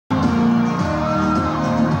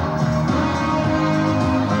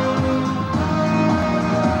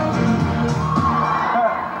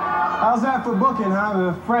talking,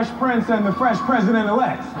 huh? The Fresh Prince and the Fresh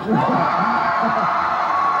President-elect.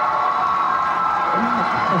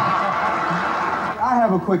 I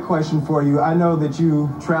have a quick question for you. I know that you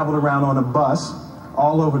traveled around on a bus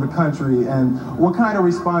all over the country, and what kind of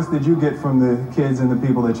response did you get from the kids and the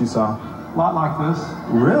people that you saw? A lot like this.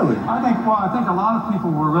 Really? I think a lot of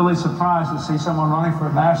people were really surprised to see someone running for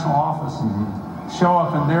a national office show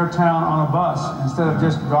up in their town on a bus instead of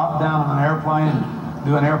just drop down on an airplane,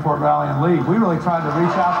 do an airport rally and leave. We really tried to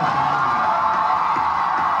reach out to them.